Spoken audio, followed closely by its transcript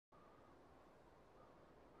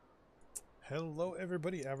Hello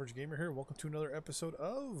everybody, Average Gamer here. Welcome to another episode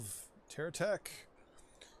of TerraTech.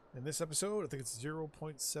 In this episode, I think it's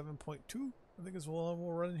 0.7.2, I think is the one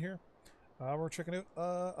we're running here. We're checking out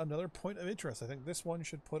another point of interest. I think this one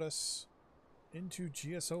should put us into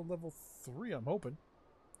GSO level 3, I'm hoping.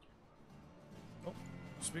 Oh,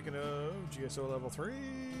 speaking of GSO level 3...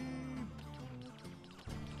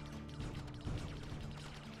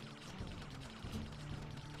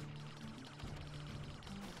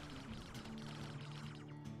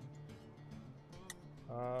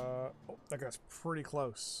 oh, that guy's pretty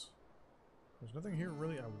close. There's nothing here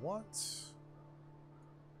really I want. So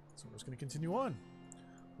I'm just going to continue on.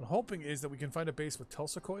 What I'm hoping is that we can find a base with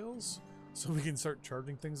Tulsa coils so we can start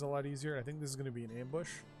charging things a lot easier. I think this is going to be an ambush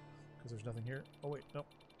because there's nothing here. Oh wait, no.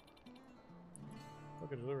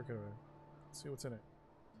 Look at the delivery code. Let's see what's in it.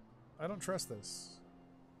 I don't trust this.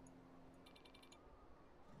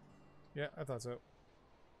 Yeah, I thought so.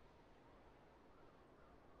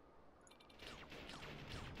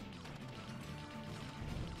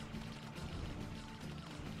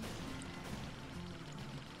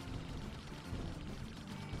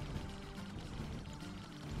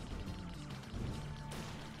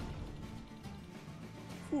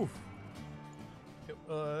 Whew. It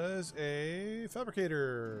was a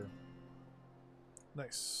fabricator.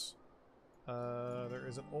 Nice. There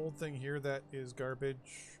is an old thing here that is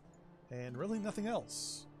garbage and really nothing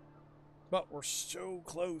else. But we're so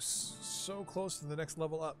close to the next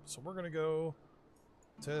level up. So we're going to go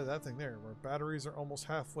to that thing there where batteries are almost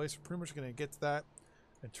halfway. So we're pretty much going to get to that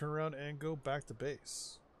and turn around and go back to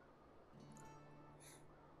base.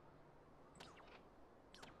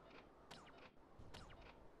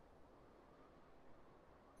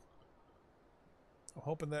 I'm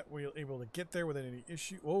hoping that we're able to get there without any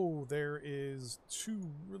issue. Oh, there is two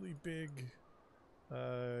really big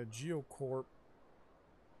Geocorp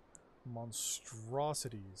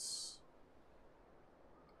monstrosities.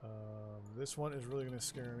 This one is really going to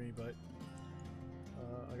scare me, but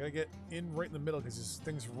I gotta get in right in the middle because this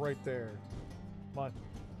thing's right there. Come on.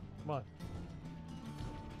 Come on.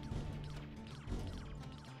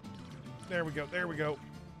 There we go. There we go.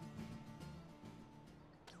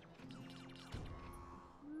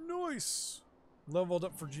 Nice! Leveled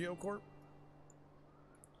up for Geocorp.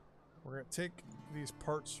 We're going to take these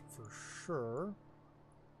parts for sure.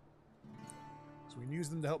 So we can use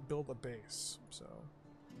them to help build a base. So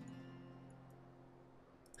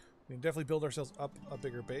we can definitely build ourselves up a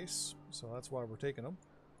bigger base. So that's why we're taking them.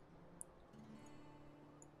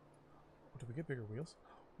 Oh, did we get bigger wheels?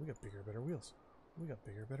 We got bigger, better wheels. We got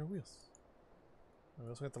bigger, better wheels. We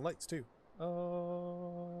also got the lights too.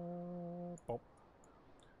 Bump.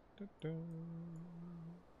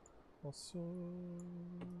 Awesome.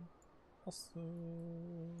 Awesome.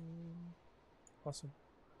 Awesome.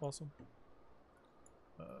 Awesome.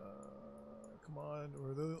 Come on.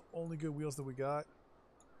 Were they the only good wheels that we got?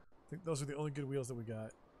 I think those are the only good wheels that we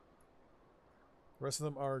got. The rest of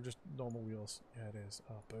them are just normal wheels. Yeah, it is.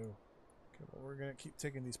 Oh, boo. Okay, well, we're going to keep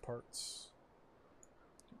taking these parts.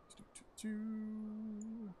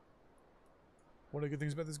 One of the good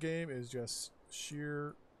things about this game is just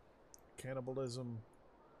sheer cannibalism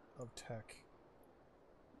of tech.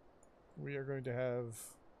 We are going to have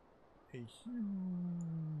a huge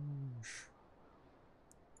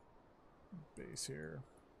base here.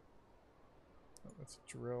 Oh, that's a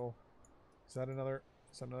drill. Is that another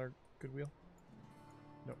good wheel?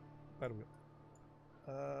 No, bad wheel.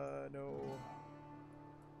 No.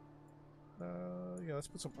 Yeah, let's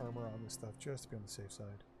put some armor on this stuff just to be on the safe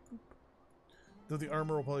side. Boop. Though the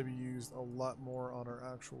armor will probably be used a lot more on our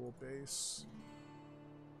actual base.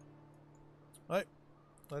 Alright,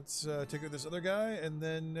 let's take out this other guy and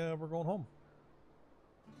then we're going home.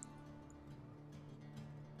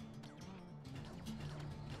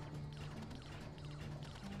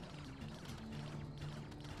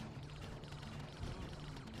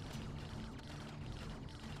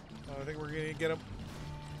 I think we're gonna get him.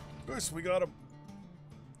 Yes, we got him.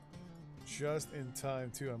 Just in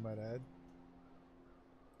time too, I might add.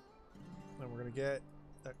 And we're gonna get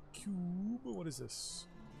that cube. What is this?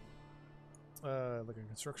 Like a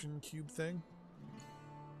construction cube thing.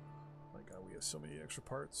 My god, we have so many extra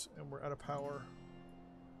parts and we're out of power.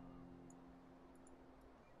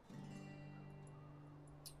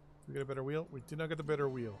 We get a better wheel? We did not get the better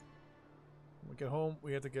wheel. When we get home,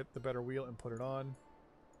 we have to get the better wheel and put it on.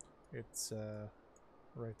 It's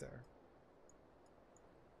right there.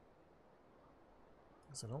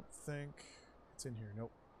 Because I don't think it's in here.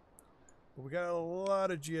 Nope. But we got a lot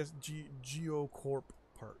of Geocorp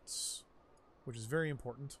parts, which is very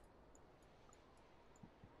important.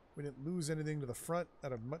 We didn't lose anything to the front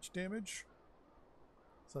out of much damage.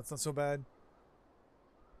 So that's not so bad.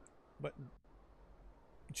 But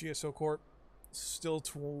GSO Corp still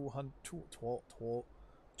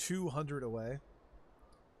 200 away.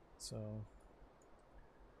 So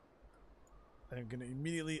I'm going to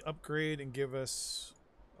immediately upgrade and give us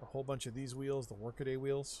a whole bunch of these wheels, the Workaday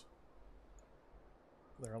wheels.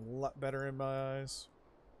 They're a lot better in my eyes.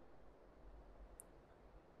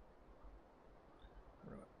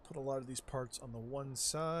 We're going to put a lot of these parts on the one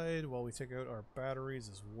side while we take out our batteries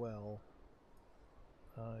as well.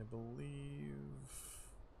 I believe,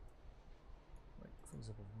 like, for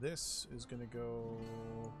example, this is going to go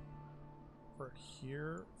over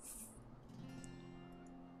here.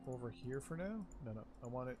 Over here for now? No, I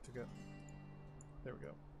want it to go. There we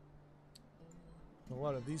go. A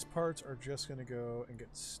lot of these parts are just going to go and get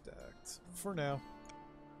stacked for now.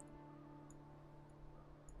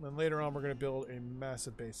 Then later on we're going to build a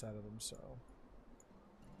massive base out of them, so.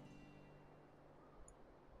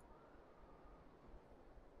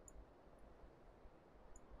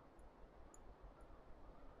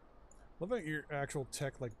 Love how your actual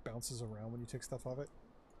tech like bounces around when you take stuff off it.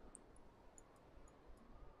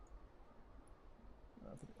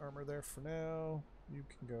 Put the armor there for now. You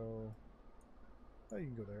can go. Oh, you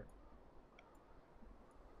can go there.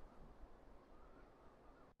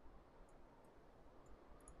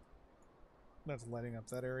 That's lighting up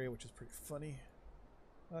that area, which is pretty funny.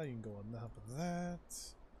 You can go on top of that.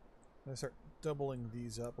 I'm gonna start doubling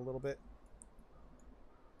these up a little bit.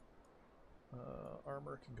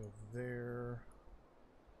 Armor can go there.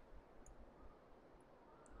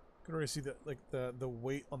 You can already see that, like, the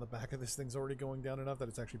weight on the back of this thing's already going down enough that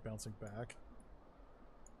it's actually bouncing back.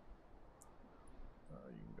 You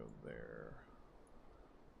can go there.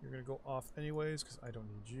 You're gonna go off anyways because I don't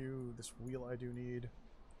need you. This wheel I do need.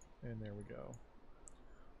 And there we go.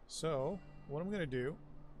 So, what I'm going to do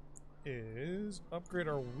is upgrade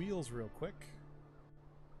our wheels real quick.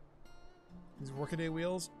 These Workaday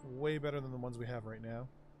wheels, way better than the ones we have right now.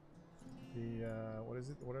 The, what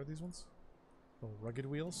is it? What are these ones? The rugged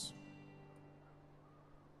wheels.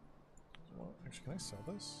 Well, actually, can I sell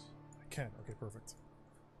this? I can. Okay, perfect.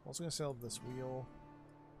 I'm also going to sell this wheel.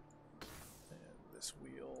 And this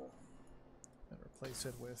wheel. And replace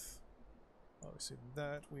it with... obviously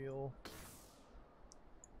that wheel.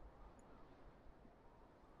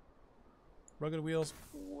 Rugged wheels,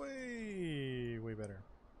 way better.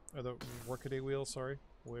 Or the Workaday wheels, sorry,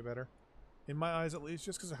 way better. In my eyes at least,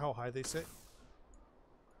 just because of how high they sit.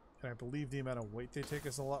 And I believe the amount of weight they take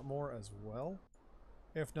is a lot more as well.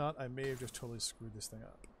 If not, I may have just totally screwed this thing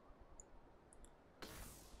up.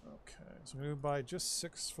 Okay, so I'm going to buy just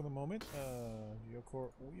 6 for the moment.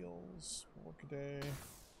 Geocore wheels, Workaday.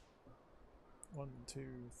 1, 2,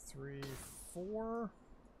 3, 4.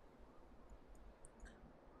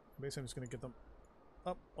 Basically, I'm just going to get them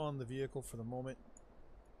up on the vehicle for the moment.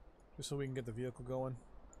 Just so we can get the vehicle going.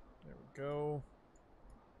 There we go.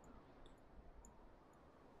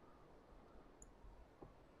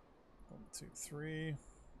 One, 2, 3.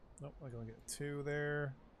 Nope, I can only get 2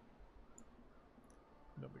 there.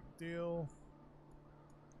 No big deal.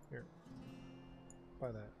 Here.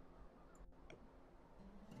 Buy that.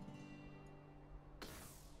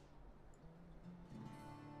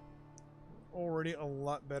 Already a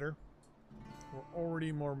lot better. We're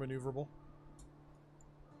already more maneuverable.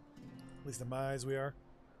 At least in my eyes we are.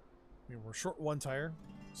 I mean, we're short 1 tire,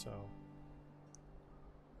 so...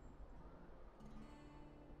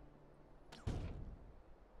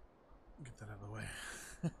 get that out of the way.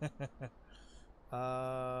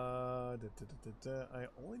 I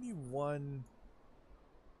only need 1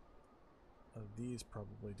 of these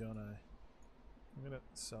probably, don't I? I'm gonna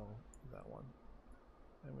sell that one.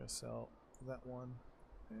 I'm gonna sell that one.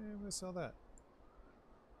 And I'm gonna sell that.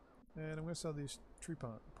 And I'm gonna sell these tree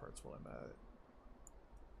parts while I'm at it.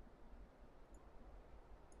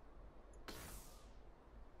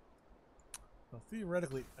 Well,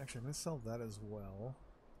 theoretically, actually, I'm gonna sell that as well.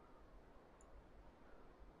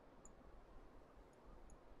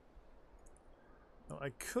 Now,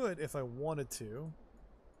 I could if I wanted to.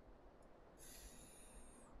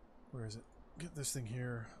 Where is it? Get this thing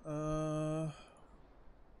here.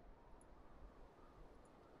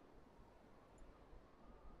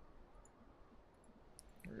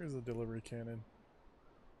 Where's the delivery cannon?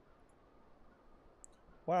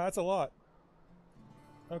 Wow, that's a lot.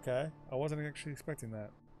 Okay, I wasn't actually expecting that.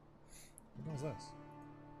 What was this?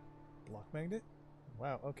 Block magnet?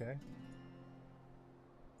 Wow, okay.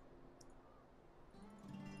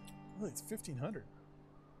 Oh, it's 1,500.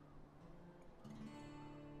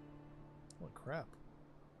 Holy crap.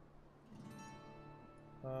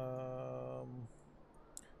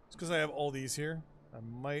 It's because I have all these here. I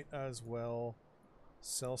might as well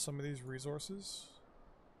sell some of these resources.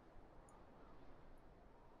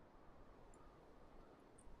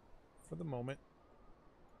 For the moment.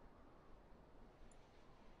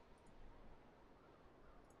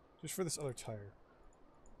 Just for this other tire.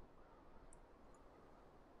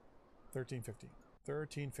 1350.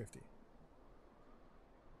 1350.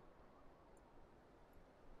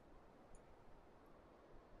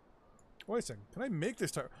 Wait a second. Can I make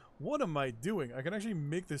this tire? What am I doing? I can actually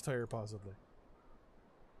make this tire possibly.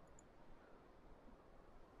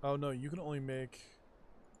 Oh no, you can only make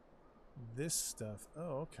this stuff.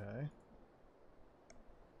 Oh, okay.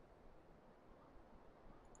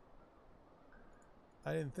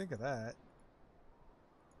 I didn't think of that.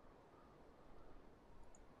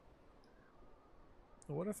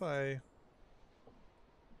 What if I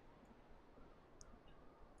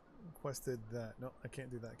requested that? No, I can't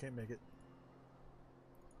do that. I can't make it.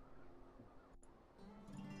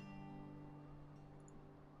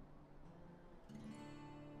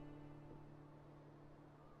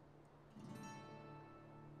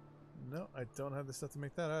 No, I don't have the stuff to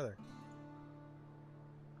make that either.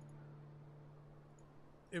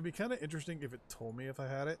 It'd be kind of interesting if it told me if I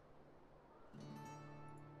had it.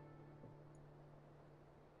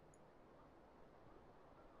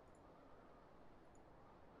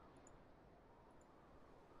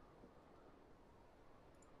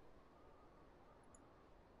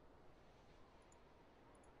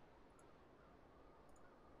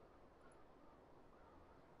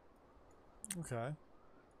 Okay.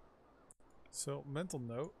 So, mental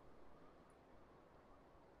note.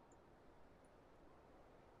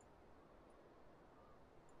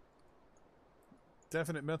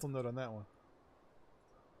 Definite mental note on that one.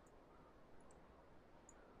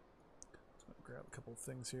 So grab a couple of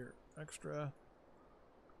things here extra.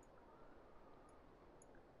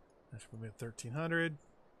 That should put me at 1300.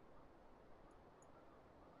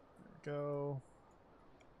 There we go.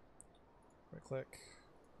 Right click.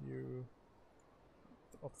 You.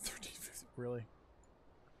 Oh, 1350. Really?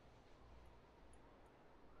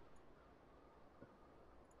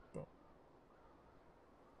 Boom.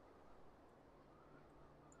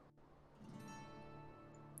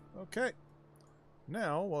 Okay.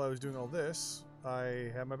 Now, while I was doing all this,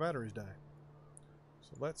 I had my batteries die.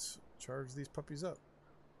 So let's charge these puppies up.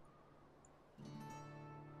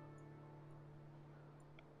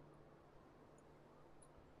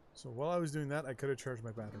 So while I was doing that, I could have charged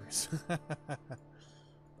my batteries.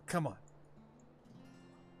 Come on.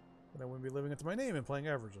 But I wouldn't be living up to my name and playing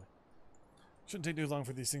averagely. Shouldn't take too long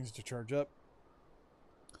for these things to charge up.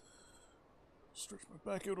 Stretch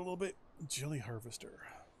my back out a little bit. Jelly harvester.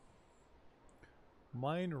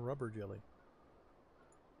 Mine rubber jelly.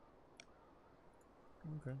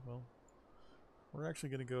 Okay, well, we're actually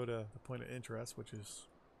going to go to the point of interest, which is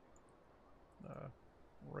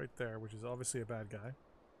right there, which is obviously a bad guy.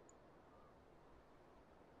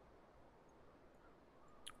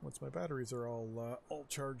 Once my batteries are all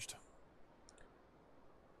charged.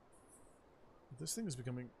 This thing is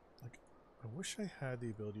becoming, like, I wish I had the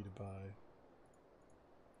ability to buy.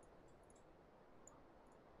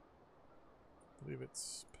 I believe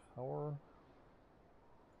it's power.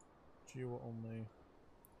 Geo only.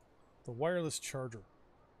 The wireless charger.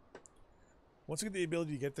 Once you get the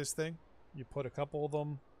ability to get this thing, you put a couple of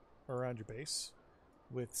them around your base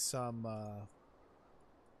with some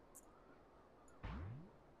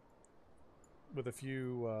with a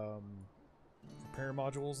few repair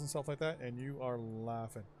modules and stuff like that, and you are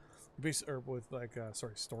laughing. Or with like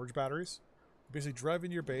storage batteries. You basically drive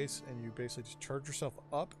into your base and you basically just charge yourself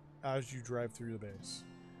up as you drive through the base.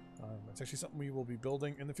 It's actually something we will be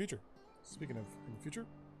building in the future. Speaking of in the future,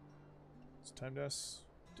 it's time to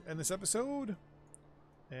end this episode,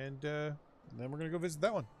 and then we're gonna go visit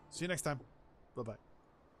that one. See you next time. Bye bye.